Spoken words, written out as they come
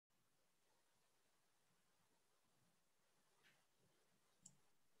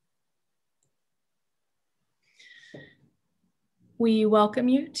We welcome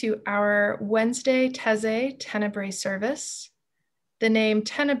you to our Wednesday Taize Tenebrae service. The name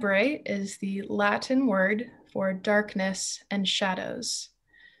Tenebrae is the Latin word for darkness and shadows.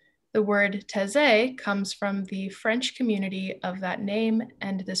 The word Taize comes from the French community of that name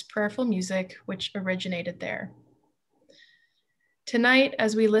and this prayerful music which originated there. Tonight,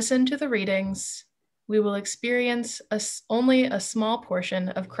 as we listen to the readings, we will experience only a small portion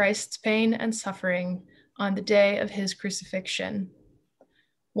of Christ's pain and suffering on the day of his crucifixion.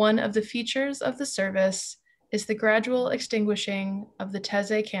 One of the features of the service is the gradual extinguishing of the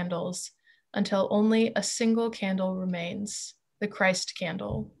Taize candles until only a single candle remains, the Christ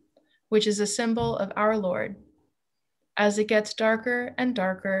candle, which is a symbol of our Lord. As it gets darker and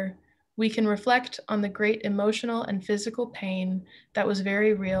darker, we can reflect on the great emotional and physical pain that was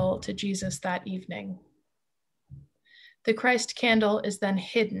very real to Jesus that evening. The Christ candle is then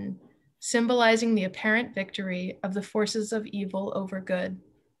hidden, symbolizing the apparent victory of the forces of evil over good.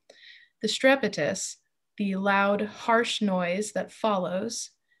 The strepitus, the loud, harsh noise that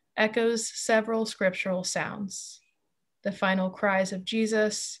follows, echoes several scriptural sounds. The final cries of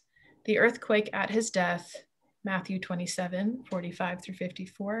Jesus, the earthquake at his death, Matthew 27, 45 through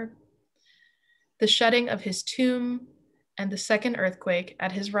 54, the shutting of his tomb, and the second earthquake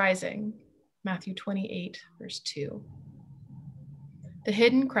at his rising, Matthew 28, verse 2. The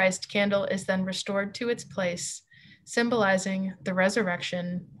hidden Christ candle is then restored to its place, symbolizing the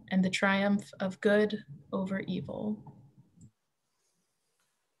resurrection and the triumph of good over evil.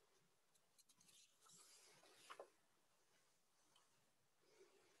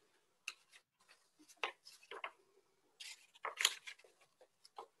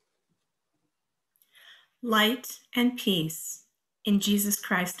 Light and peace in Jesus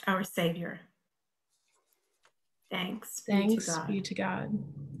Christ our Savior. Thanks be to God.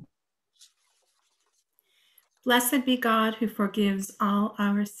 Blessed be God who forgives all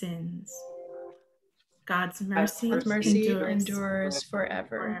our sins. God's mercy endures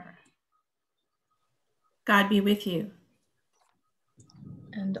forever. God be with you.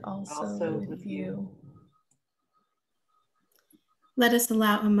 And also with you. Let us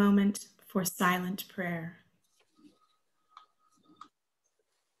allow a moment for silent prayer.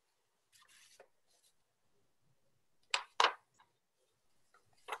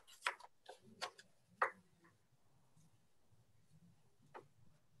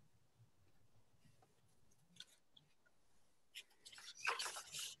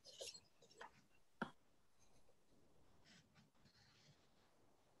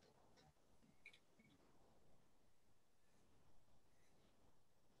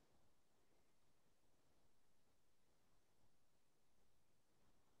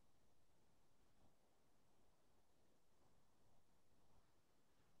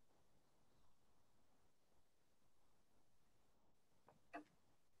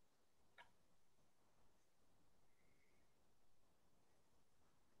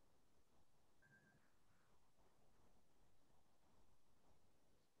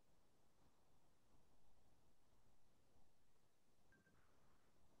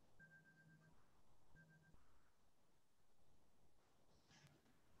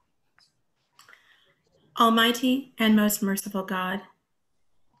 Almighty and most merciful God,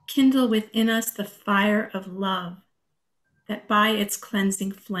 kindle within us the fire of love, that by its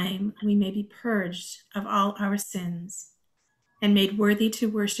cleansing flame we may be purged of all our sins and made worthy to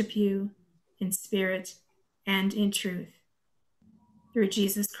worship you in spirit and in truth. Through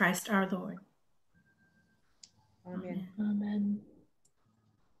Jesus Christ our Lord. Amen. Amen.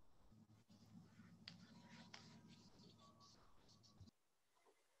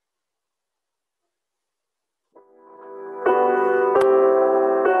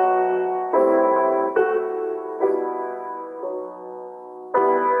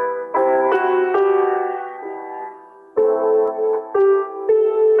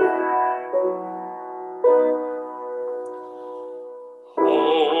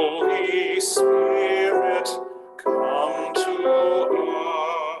 Holy Spirit, come to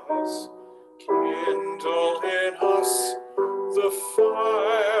us, kindle in us the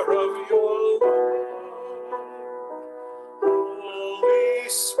fire of your love. Holy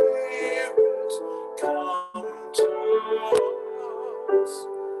Spirit, come to us.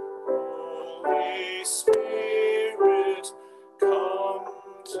 Holy Spirit, come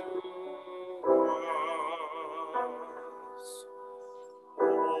to us.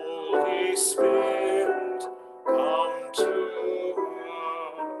 Holy Spirit, come to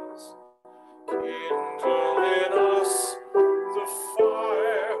us. Kindle in us the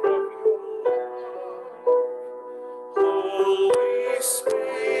fire of your love. Holy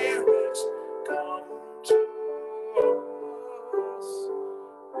Spirit, come to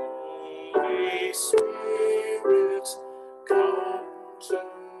to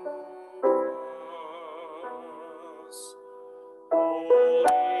us.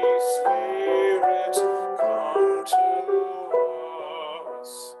 Holy Spirit, come to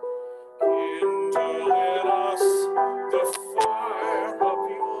us. Kindle in us the fire of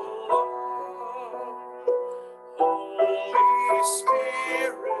your love. Holy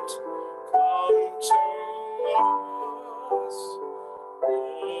Spirit, come to us.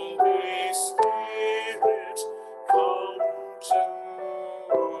 Holy Spirit, come to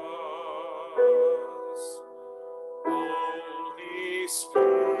us. Holy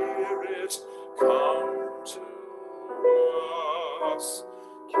Spirit, come to us.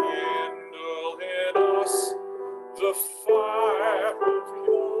 Kindle in us the fire of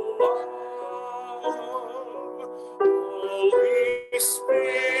your love. Holy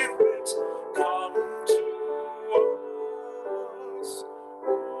Spirit, come to us.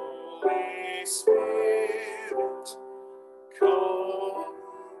 Holy Spirit, come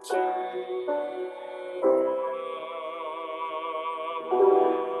to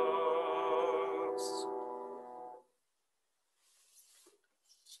us.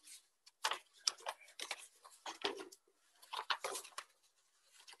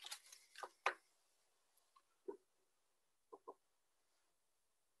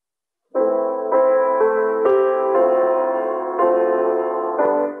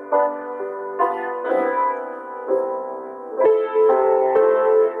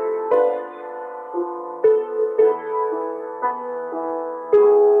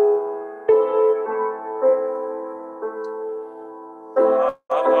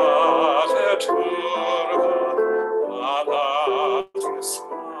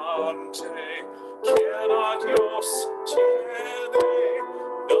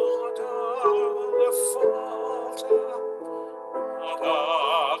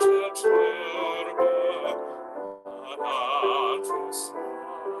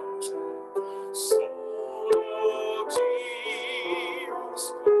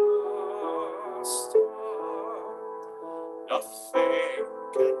 Nothing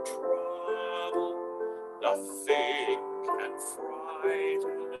can trouble, nothing can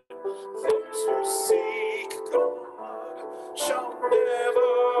frighten. Those who seek God shall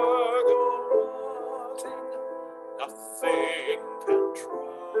never go wanting. Nothing can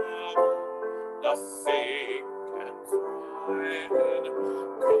trouble, nothing can frighten.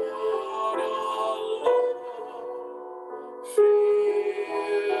 God alone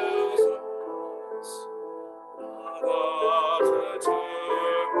fills us.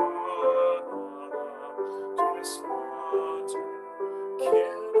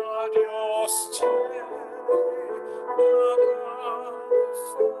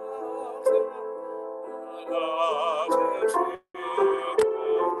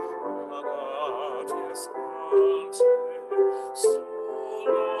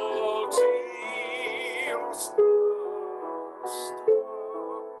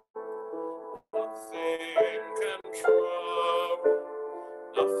 Nothing can trouble,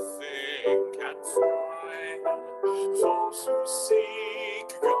 nothing can frighten. Those who seek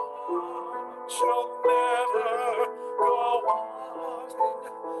God shall never go wanting.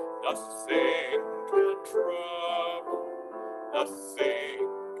 Nothing can trouble, nothing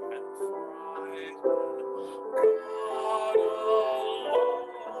can frighten. God alone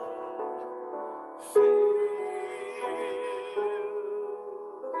fills.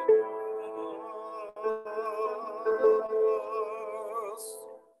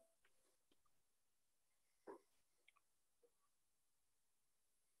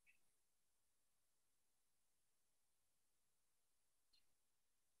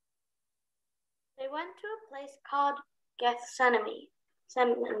 They went to a place called Gethsemane,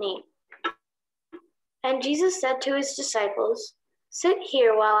 and Jesus said to his disciples, "Sit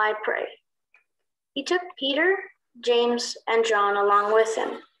here while I pray." He took Peter, James, and John along with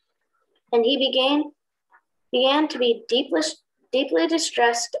him, and he began to be deeply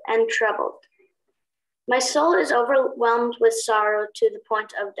distressed and troubled. "My soul is overwhelmed with sorrow to the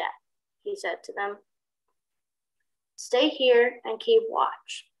point of death," he said to them. "Stay here and keep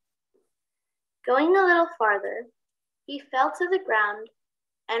watch." Going a little farther, he fell to the ground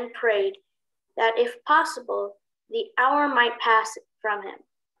and prayed that if possible, the hour might pass from him.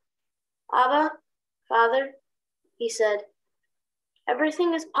 "Abba, Father," he said,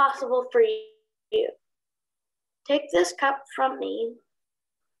 "everything is possible for you. Take this cup from me,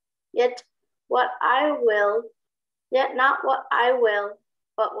 yet not what I will,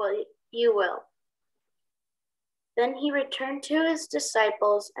 but what you will." Then he returned to his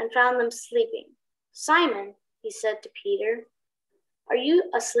disciples and found them sleeping. "Simon," he said to Peter, "are you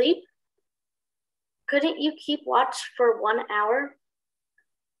asleep? Couldn't you keep watch for 1 hour?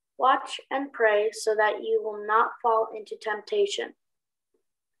 Watch and pray so that you will not fall into temptation.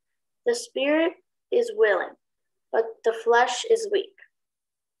 The spirit is willing, but the flesh is weak."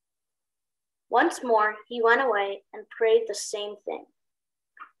 Once more he went away and prayed the same thing.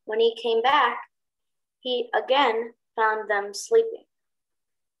 When he came back, he again found them sleeping,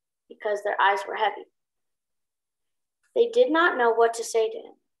 because their eyes were heavy. They did not know what to say to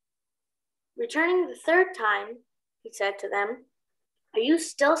him. Returning the third time, he said to them, "Are you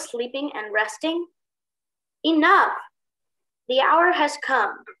still sleeping and resting? Enough! The hour has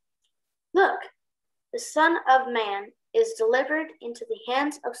come. Look, the Son of Man is delivered into the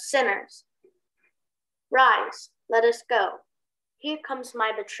hands of sinners. Rise, let us go. Here comes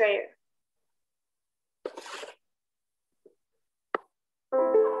my betrayer."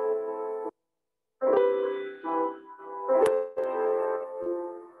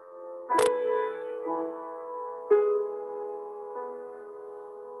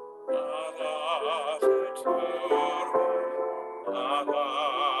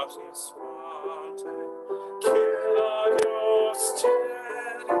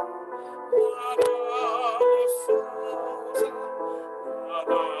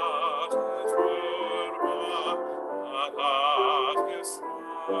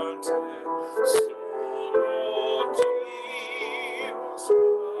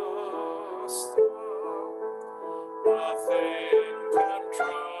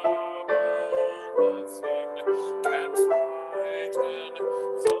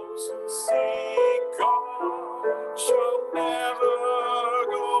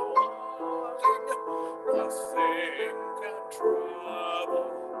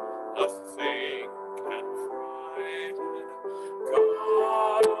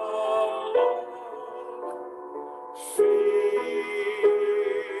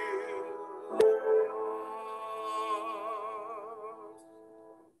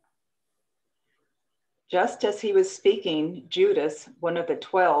 Just as he was speaking, Judas, one of the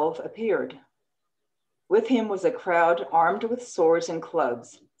 12, appeared. With him was a crowd armed with swords and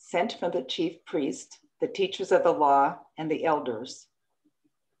clubs, sent from the chief priests, the teachers of the law, and the elders.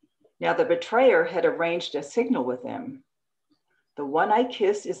 Now the betrayer had arranged a signal with them. "The one I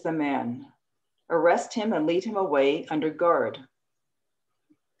kiss is the man. Arrest him and lead him away under guard."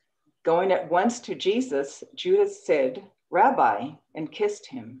 Going at once to Jesus, Judas said, "Rabbi," and kissed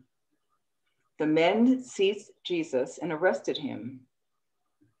him. The men seized Jesus and arrested him.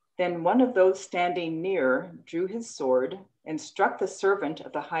 Then one of those standing near drew his sword and struck the servant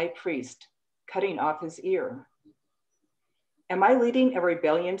of the high priest, cutting off his ear. "Am I leading a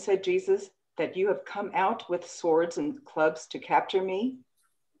rebellion," said Jesus, "that you have come out with swords and clubs to capture me?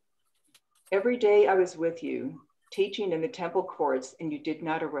 Every day I was with you, teaching in the temple courts, and you did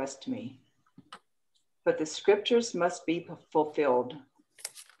not arrest me. But the scriptures must be fulfilled."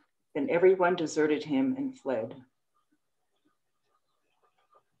 Then everyone deserted him and fled.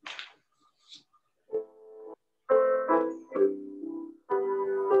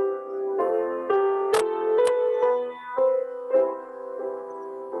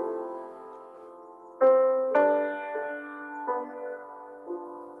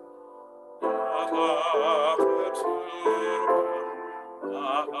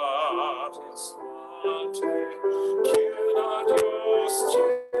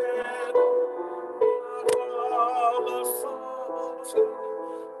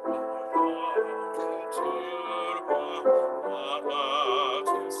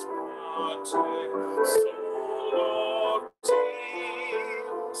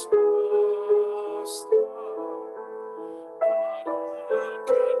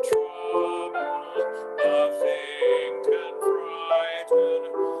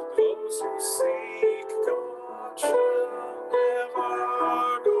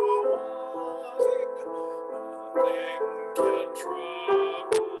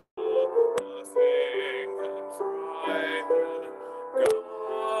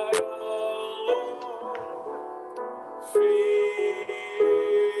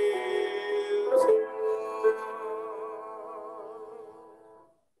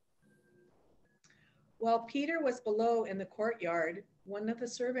 While Peter was below in the courtyard, one of the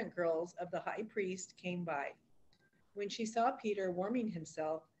servant girls of the high priest came by. When she saw Peter warming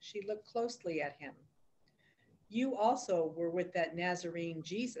himself, she looked closely at him. "You also were with that Nazarene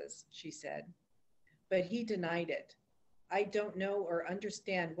Jesus," she said. But he denied it. "I don't know or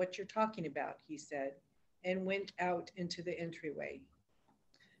understand what you're talking about," he said, and went out into the entryway.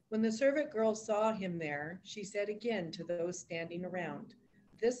 When the servant girl saw him there, she said again to those standing around,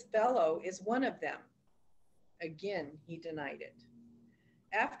 "This fellow is one of them." Again, he denied it.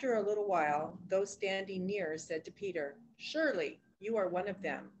 After a little while, those standing near said to Peter, "Surely you are one of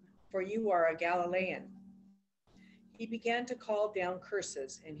them, for you are a Galilean. He began to call down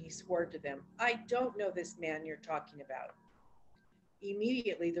curses, and he swore to them, I don't know this man you're talking about.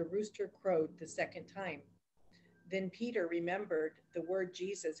 Immediately the rooster crowed the second time. Then Peter remembered the word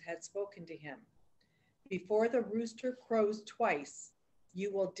Jesus had spoken to him. Before the rooster crows twice,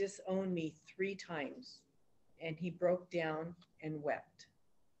 you will disown me 3 times. And he broke down and wept.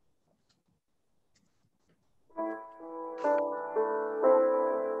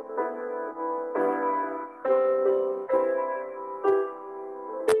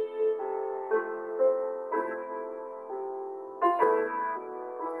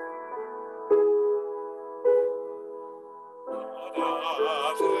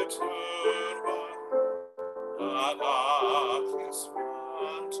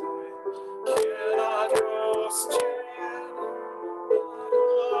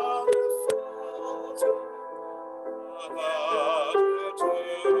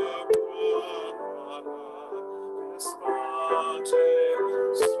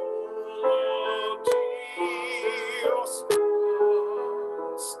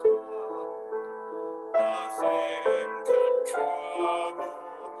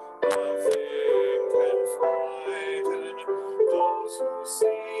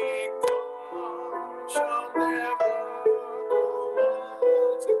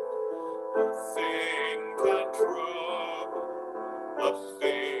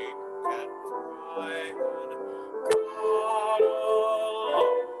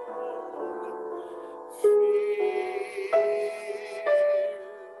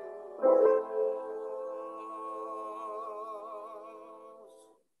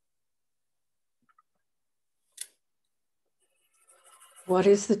 What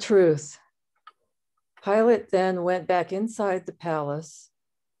is the truth? Pilate then went back inside the palace,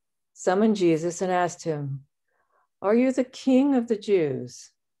 summoned Jesus, and asked him, Are you the king of the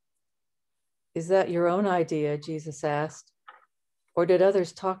Jews? Is that your own idea? Jesus asked. Or did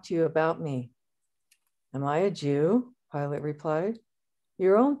others talk to you about me? Am I a Jew? Pilate replied.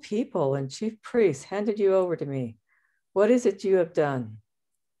 Your own people and chief priests handed you over to me. What is it you have done?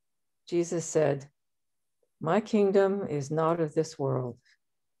 Jesus said, My kingdom is not of this world.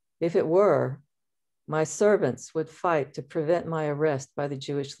 If it were, my servants would fight to prevent my arrest by the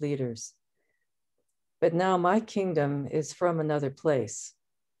Jewish leaders. But now my kingdom is from another place.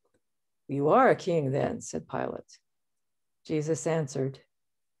 You are a king then, said Pilate. Jesus answered,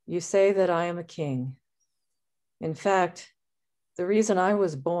 You say that I am a king. In fact, the reason I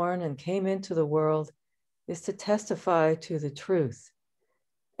was born and came into the world is to testify to the truth.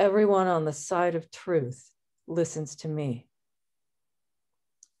 Everyone on the side of truth listens to me.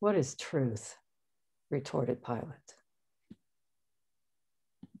 What is truth? Retorted Pilate.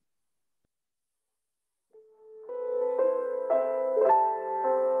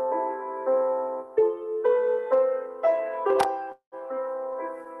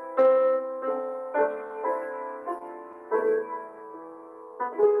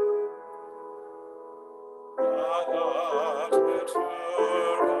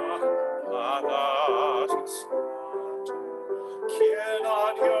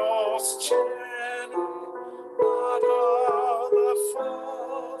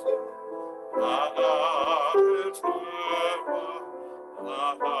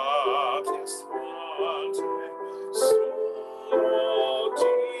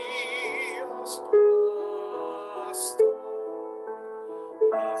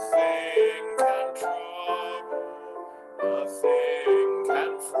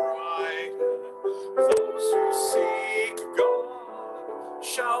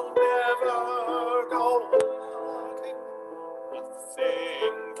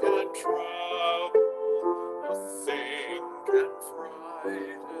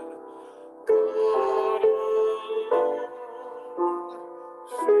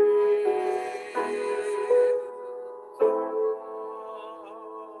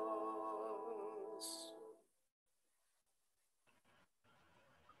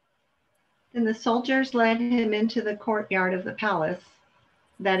 Then the soldiers led him into the courtyard of the palace,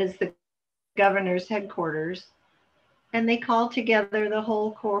 that is the governor's headquarters, and they called together the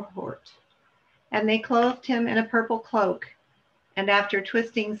whole cohort. And they clothed him in a purple cloak, and after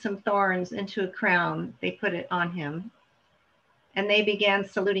twisting some thorns into a crown, they put it on him. And they began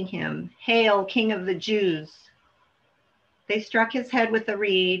saluting him, Hail, King of the Jews! They struck his head with a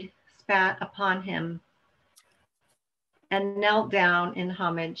reed, spat upon him, and knelt down in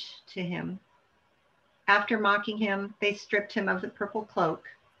homage to him. After mocking him, they stripped him of the purple cloak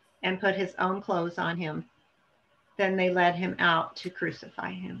and put his own clothes on him. Then they led him out to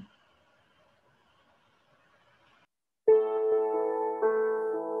crucify him.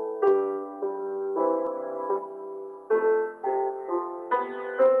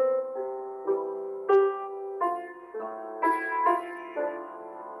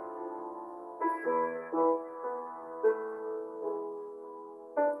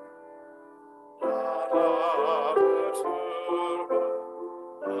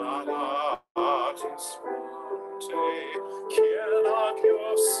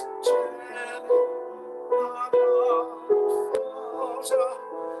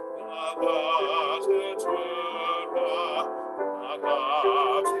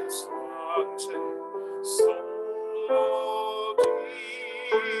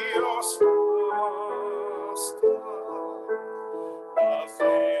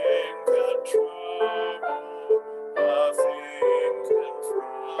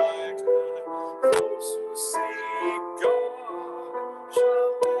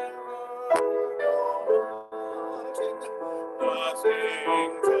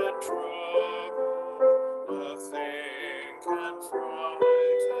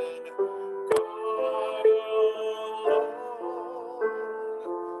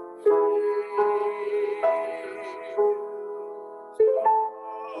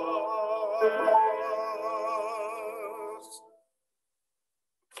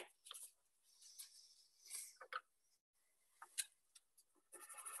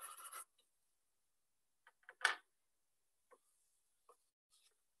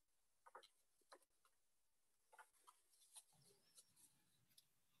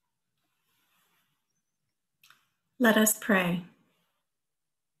 Let us pray.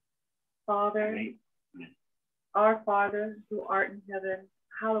 Father, our Father, who art in heaven,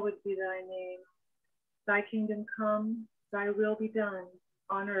 hallowed be thy name. Thy kingdom come, thy will be done,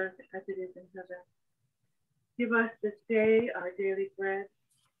 on earth as it is in heaven. Give us this day our daily bread,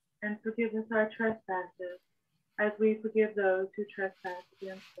 and forgive us our trespasses, as we forgive those who trespass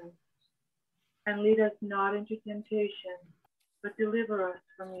against us. And lead us not into temptation, but deliver us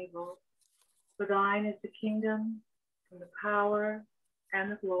from evil. For thine is the kingdom, and the power,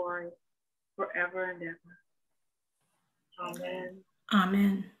 and the glory, forever and ever. Amen.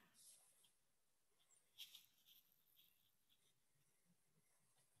 Amen.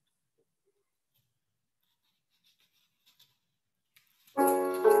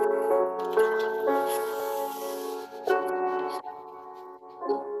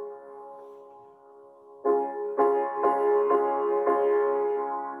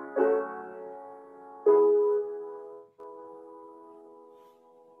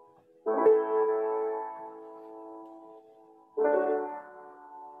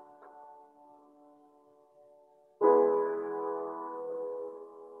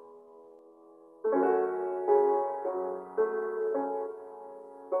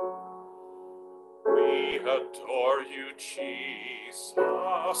 We adore you, Jesus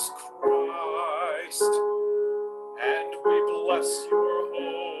Christ, and we bless your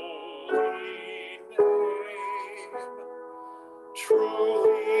holy name.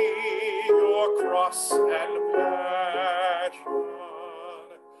 Truly, your cross and passion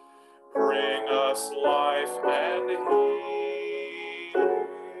bring us life and healing.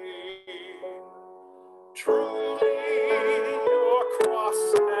 Truly, your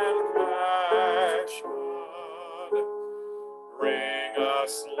cross and passion bring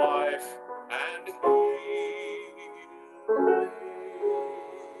us life and healing.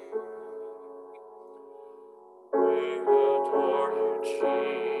 We adore you,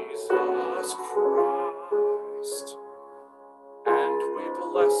 Jesus Christ, and we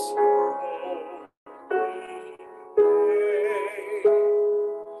bless your holy name.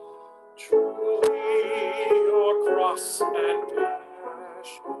 Truly, your cross and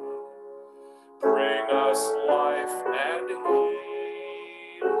passion bring us life and healing.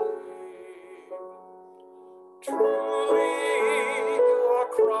 Truly, your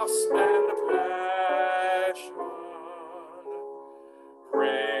cross and passion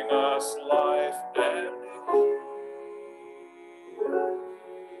bring us life and healing.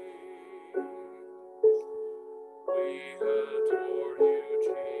 We adore you,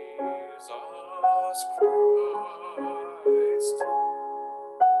 Jesus Christ,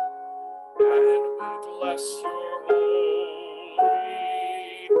 and we bless your holy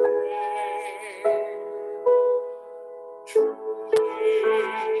name. Truly,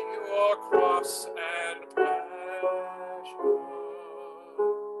 your cross and passion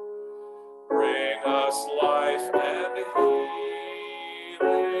bring us life and healing.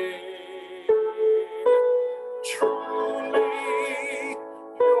 Truly,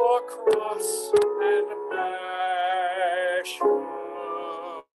 your cross and passion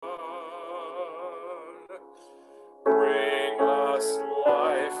bring us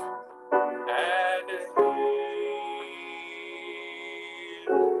life and healing.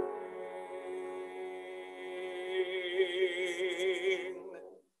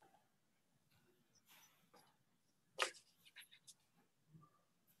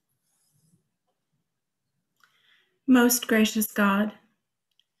 Most gracious God,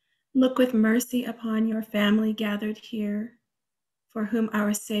 look with mercy upon your family gathered here, for whom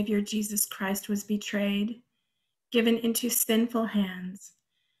our Savior Jesus Christ was betrayed, given into sinful hands,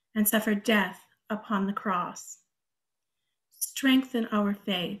 and suffered death upon the cross. Strengthen our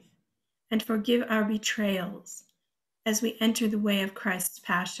faith and forgive our betrayals as we enter the way of Christ's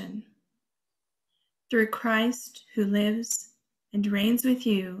passion. Through Christ, who lives and reigns with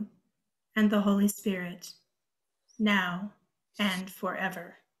you and the Holy Spirit, now and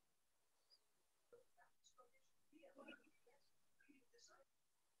forever.